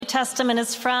Testament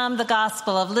is from the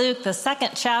Gospel of Luke, the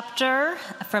 2nd chapter,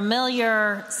 a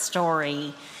familiar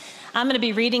story. I'm going to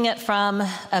be reading it from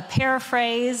a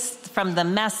paraphrase from the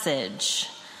Message.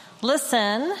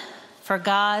 Listen for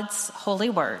God's holy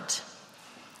word.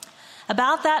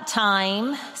 About that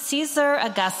time, Caesar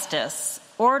Augustus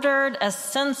ordered a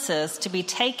census to be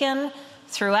taken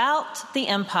throughout the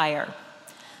empire.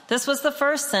 This was the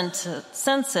first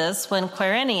census when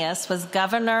Quirinius was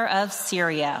governor of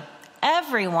Syria.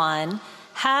 Everyone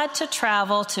had to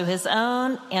travel to his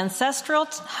own ancestral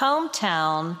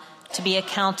hometown to be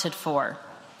accounted for.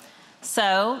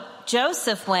 So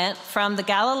Joseph went from the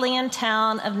Galilean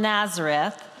town of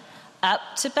Nazareth up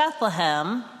to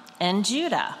Bethlehem in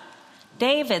Judah,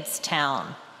 David's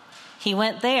town. He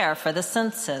went there for the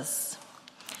census.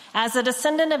 As a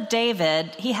descendant of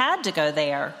David, he had to go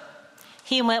there.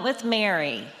 He went with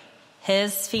Mary,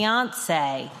 his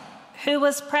fiancée, who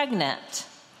was pregnant.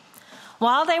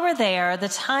 While they were there, the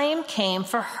time came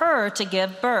for her to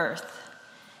give birth.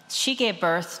 She gave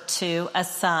birth to a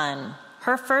son,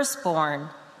 her firstborn.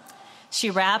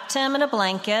 She wrapped him in a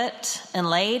blanket and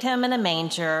laid him in a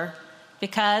manger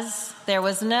because there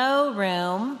was no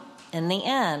room in the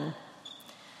inn.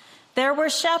 There were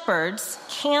shepherds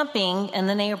camping in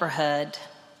the neighborhood.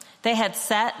 They had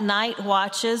set night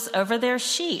watches over their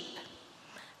sheep.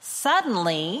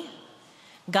 Suddenly,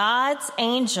 God's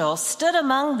angel stood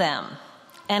among them,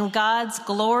 and God's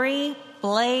glory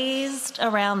blazed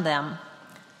around them.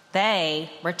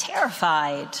 They were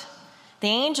terrified. The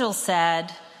angel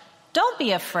said, "Don't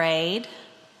be afraid.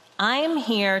 I am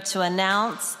here to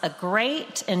announce a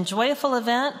great and joyful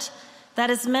event that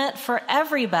is meant for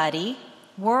everybody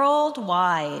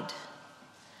worldwide.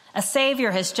 A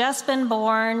Savior has just been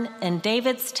born in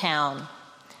David's town,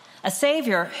 a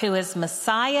Savior who is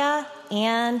Messiah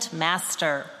and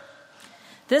Master.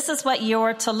 This is what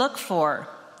you're to look for: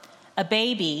 a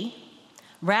baby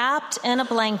wrapped in a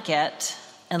blanket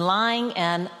and lying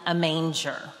in a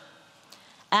manger."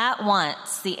 At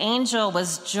once, the angel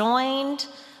was joined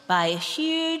by a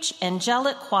huge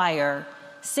angelic choir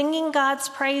singing God's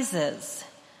praises.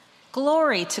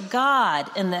 "Glory to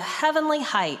God in the heavenly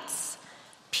heights.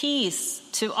 Peace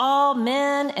to all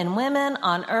men and women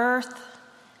on earth."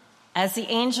 As the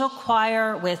angel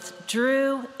choir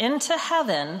withdrew into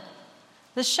heaven,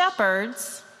 the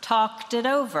shepherds talked it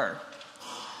over.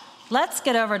 "Let's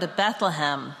get over to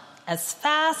Bethlehem as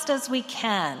fast as we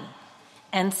can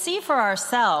and see for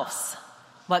ourselves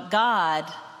what God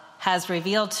has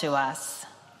revealed to us."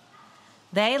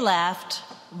 They left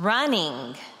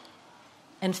running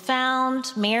and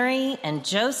found Mary and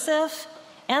Joseph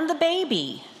and the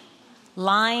baby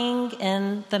lying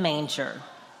in the manger.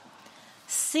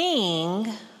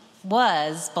 Seeing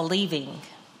was believing.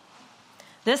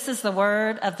 This is the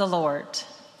word of the Lord.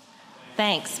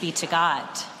 Thanks be to God.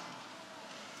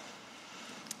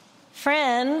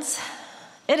 Friends,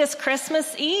 it is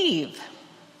Christmas Eve.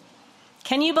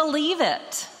 Can you believe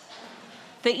it?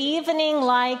 The evening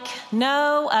like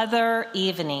no other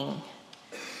evening.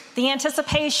 The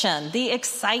anticipation, the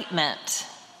excitement.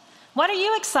 What are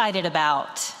you excited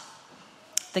about?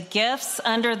 The gifts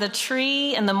under the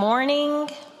tree in the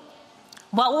morning?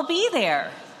 What will be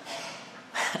there?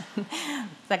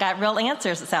 I got real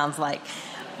answers, it sounds like.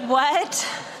 What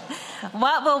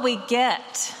will we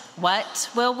get? What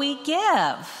will we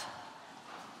give?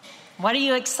 What are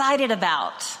you excited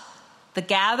about? The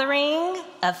gathering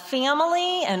of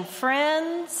family and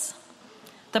friends?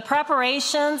 The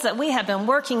preparations that we have been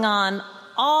working on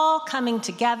all coming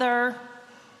together?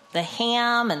 The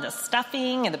ham and the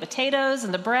stuffing and the potatoes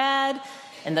and the bread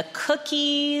and the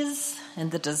cookies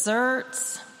and the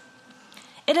desserts.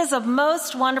 It is a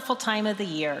most wonderful time of the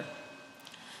year.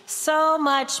 So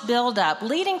much build-up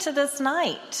leading to this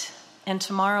night and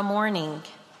tomorrow morning.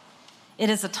 It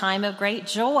is a time of great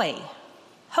joy,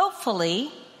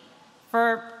 hopefully,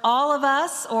 for all of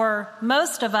us or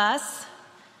most of us.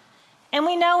 And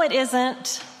we know it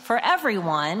isn't for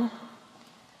everyone.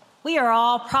 We are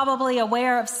all probably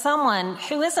aware of someone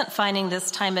who isn't finding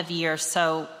this time of year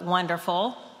so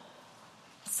wonderful.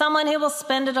 Someone who will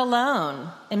spend it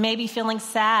alone and maybe feeling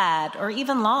sad or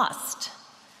even lost.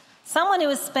 Someone who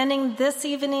is spending this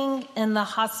evening in the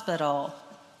hospital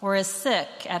or is sick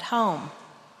at home.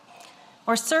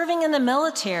 Or serving in the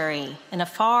military in a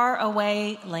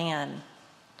far-away land.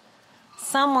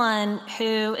 Someone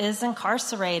who is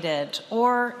incarcerated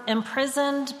or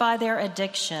imprisoned by their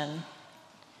addiction.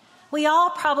 We all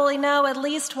probably know at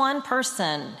least one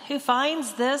person who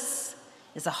finds this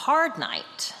is a hard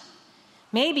night,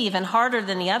 maybe even harder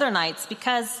than the other nights,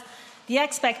 because the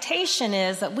expectation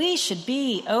is that we should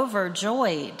be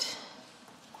overjoyed.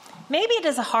 Maybe it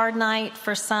is a hard night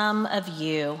for some of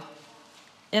you.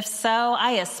 If so,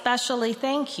 I especially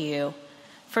thank you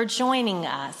for joining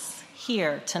us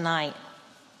here tonight.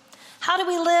 How do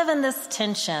we live in this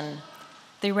tension,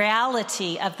 the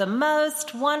reality of the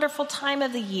most wonderful time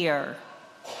of the year,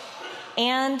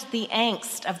 and the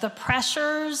angst of the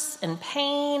pressures and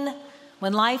pain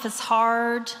when life is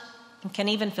hard and can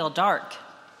even feel dark?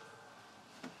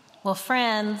 Well,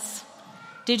 friends,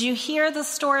 did you hear the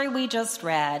story we just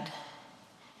read?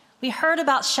 We heard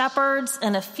about shepherds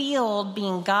in a field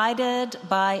being guided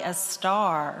by a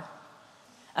star,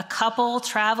 a couple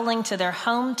traveling to their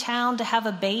hometown to have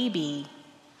a baby,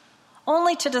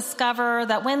 only to discover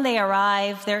that when they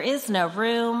arrive, there is no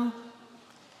room,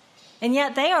 and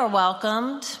yet they are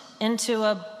welcomed into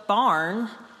a barn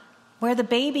where the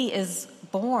baby is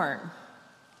born.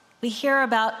 We hear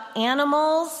about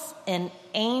animals and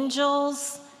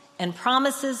angels and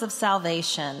promises of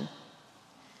salvation.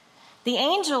 The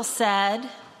angel said,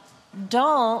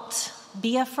 "Don't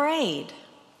be afraid."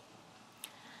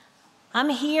 "I'm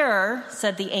here,"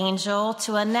 said the angel,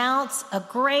 "to announce a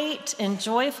great and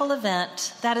joyful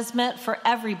event that is meant for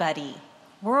everybody,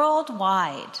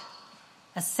 worldwide.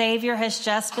 A Savior has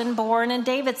just been born in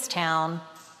David's town,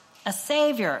 a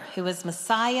Savior who is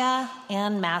Messiah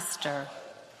and Master."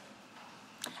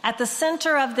 At the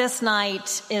center of this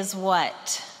night is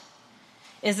what?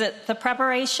 Is it the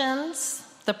preparations,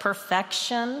 the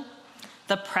perfection,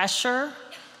 the pressure?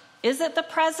 Is it the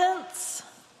presence,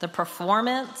 the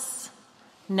performance?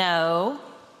 No.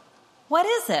 What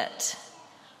is it?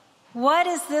 What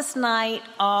is this night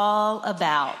all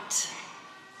about?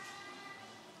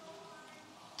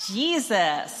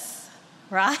 Jesus,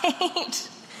 right?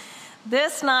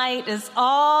 This night is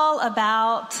all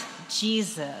about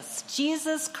Jesus.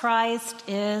 Jesus Christ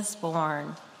is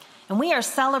born, and we are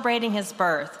celebrating his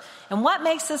birth. And what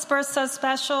makes this birth so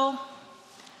special?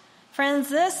 Friends,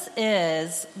 this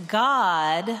is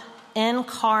God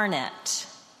incarnate.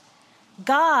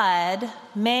 God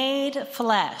made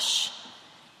flesh.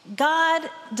 God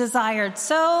desired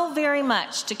so very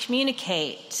much to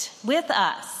communicate with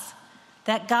us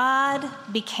that God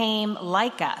became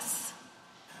like us,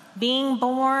 being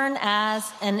born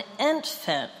as an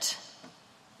infant,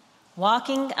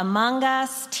 walking among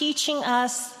us, teaching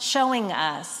us, showing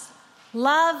us,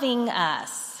 loving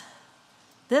us.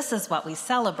 This is what we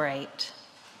celebrate.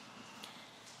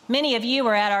 Many of you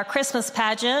were at our Christmas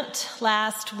pageant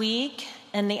last week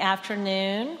in the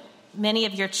afternoon. Many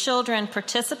of your children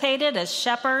participated as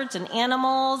shepherds and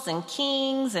animals and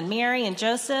kings and Mary and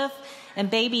Joseph and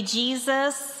baby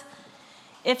Jesus.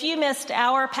 If you missed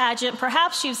our pageant,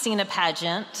 perhaps you've seen a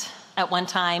pageant at one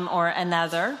time or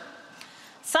another.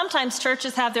 Sometimes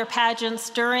churches have their pageants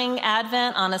during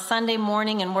Advent on a Sunday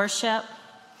morning in worship.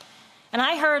 And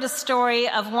I heard a story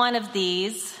of one of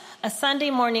these, a Sunday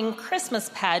morning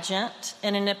Christmas pageant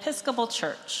in an Episcopal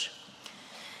church.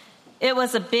 It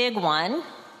was a big one,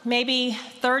 maybe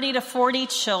 30 to 40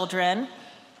 children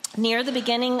near the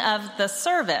beginning of the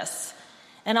service.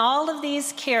 And all of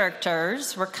these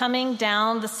characters were coming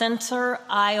down the center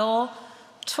aisle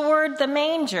toward the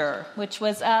manger, which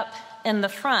was up in the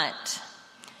front.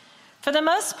 For the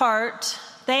most part,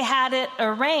 they had it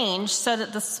arranged so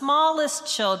that the smallest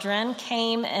children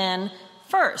came in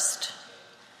first.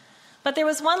 But there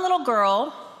was one little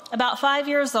girl, about 5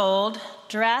 years old,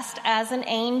 dressed as an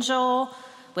angel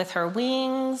with her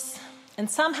wings, and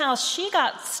somehow she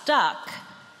got stuck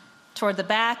toward the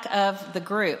back of the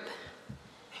group.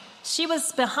 She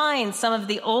was behind some of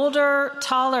the older,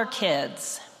 taller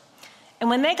kids, and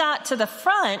when they got to the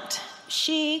front,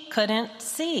 she couldn't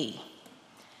see.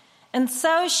 And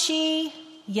so she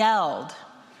yelled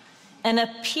in a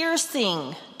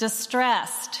piercing,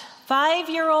 distressed,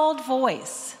 5-year-old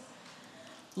voice,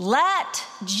 "Let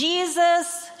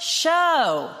Jesus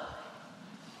show."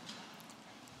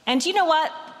 And you know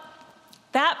what?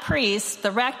 That priest,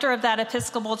 the rector of that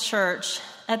Episcopal church,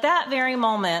 at that very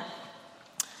moment,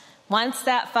 once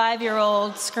that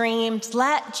 5-year-old screamed,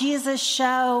 "Let Jesus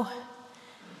show,"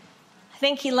 I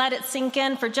think he let it sink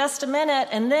in for just a minute,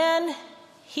 and then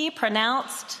he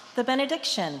pronounced the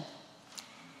benediction.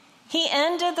 He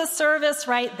ended the service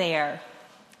right there.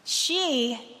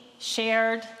 She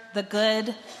shared the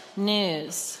good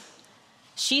news.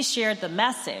 She shared the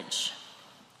message.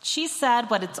 She said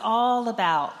what it's all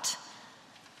about.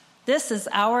 This is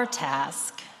our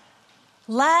task.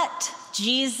 Let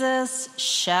Jesus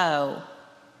show.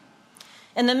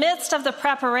 In the midst of the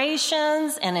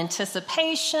preparations and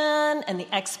anticipation and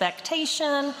the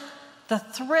expectation, the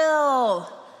thrill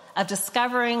of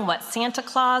discovering what Santa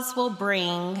Claus will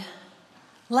bring,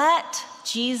 let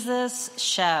Jesus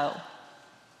show.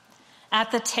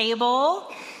 At the table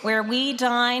where we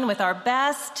dine with our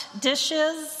best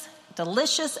dishes,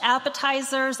 delicious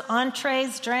appetizers,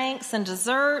 entrees, drinks, and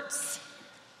desserts,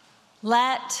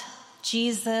 let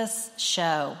Jesus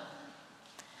show.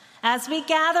 As we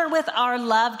gather with our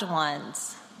loved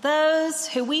ones, those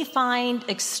who we find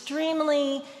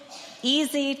extremely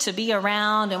easy to be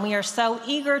around and we are so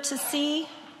eager to see,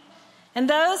 and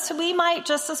those who we might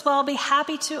just as well be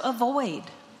happy to avoid,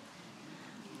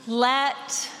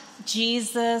 let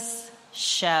Jesus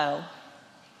show.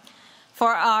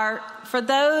 For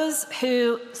those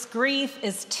whose grief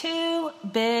is too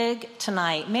big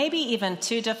tonight, maybe even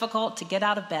too difficult to get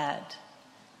out of bed,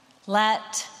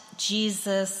 let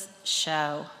Jesus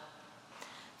show.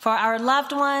 For our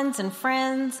loved ones and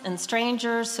friends and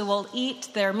strangers who will eat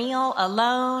their meal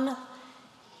alone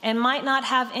and might not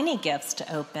have any gifts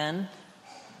to open,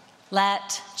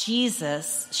 let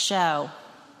Jesus show.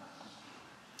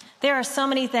 There are so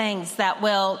many things that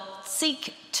will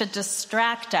seek to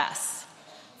distract us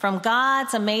from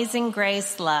God's amazing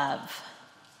grace love,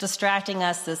 distracting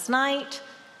us this night,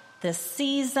 this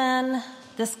season,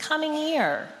 this coming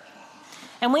year.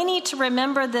 And we need to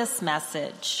remember this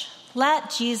message. Let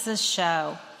Jesus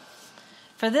show.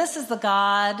 For this is the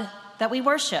God that we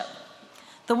worship,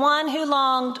 the one who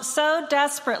longed so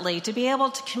desperately to be able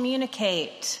to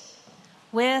communicate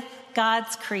with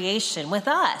God's creation, with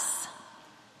us,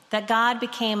 that God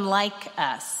became like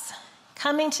us,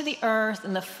 coming to the earth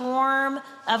in the form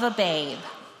of a babe,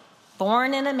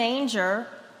 born in a manger,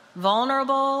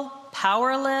 vulnerable,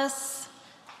 powerless,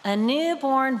 a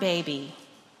newborn baby.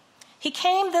 He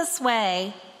came this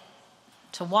way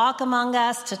to walk among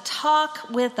us, to talk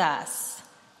with us,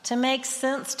 to make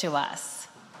sense to us,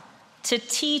 to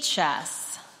teach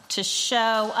us, to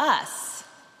show us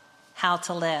how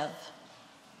to live.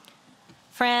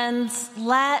 Friends,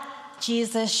 let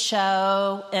Jesus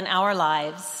show in our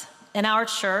lives, in our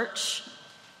church,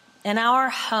 in our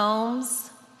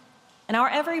homes, in our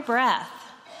every breath.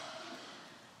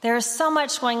 There is so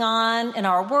much going on in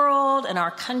our world, in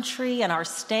our country, in our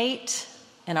state,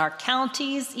 in our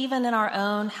counties, even in our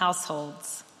own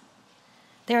households.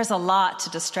 There's a lot to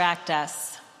distract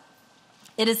us.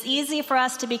 It is easy for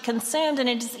us to be consumed, and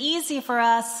it is easy for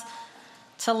us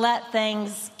to let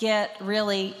things get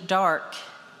really dark.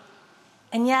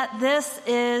 And yet this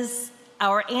is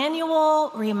our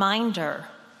annual reminder.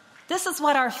 This is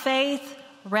what our faith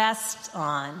rests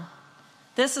on.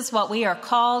 This is what we are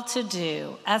called to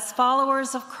do as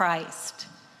followers of Christ.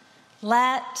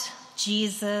 Let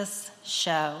Jesus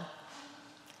show.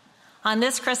 On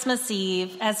this Christmas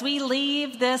Eve, as we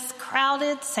leave this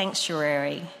crowded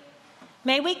sanctuary,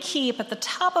 may we keep at the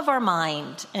top of our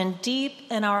mind and deep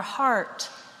in our heart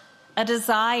a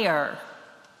desire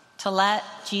to let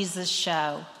Jesus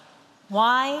show.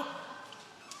 Why?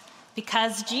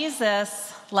 Because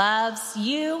Jesus loves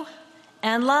you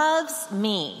and loves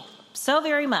me so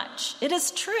very much. It is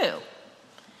true.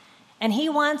 And he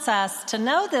wants us to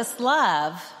know this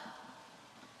love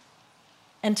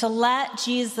and to let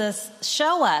Jesus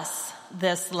show us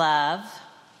this love,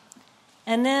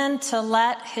 and then to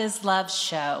let his love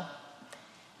show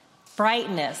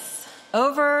brightness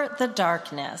over the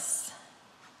darkness.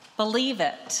 Believe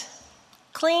it.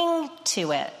 Cling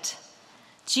to it.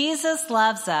 Jesus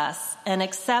loves us, and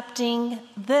accepting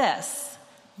this,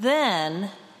 then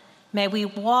may we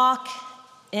walk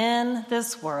in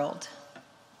this world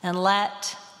and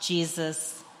let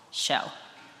Jesus show.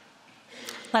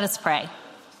 Let us pray.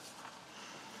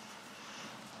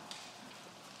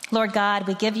 Lord God,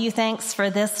 we give you thanks for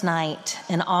this night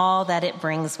and all that it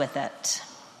brings with it.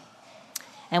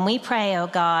 And we pray, O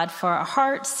God, for our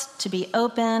hearts to be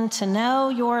open to know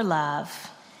your love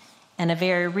in a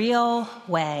very real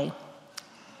way,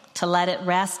 to let it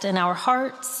rest in our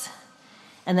hearts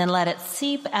and then let it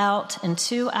seep out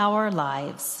into our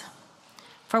lives.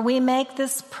 For we make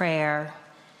this prayer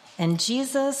in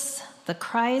Jesus, the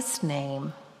Christ's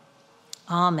name.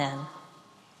 Amen.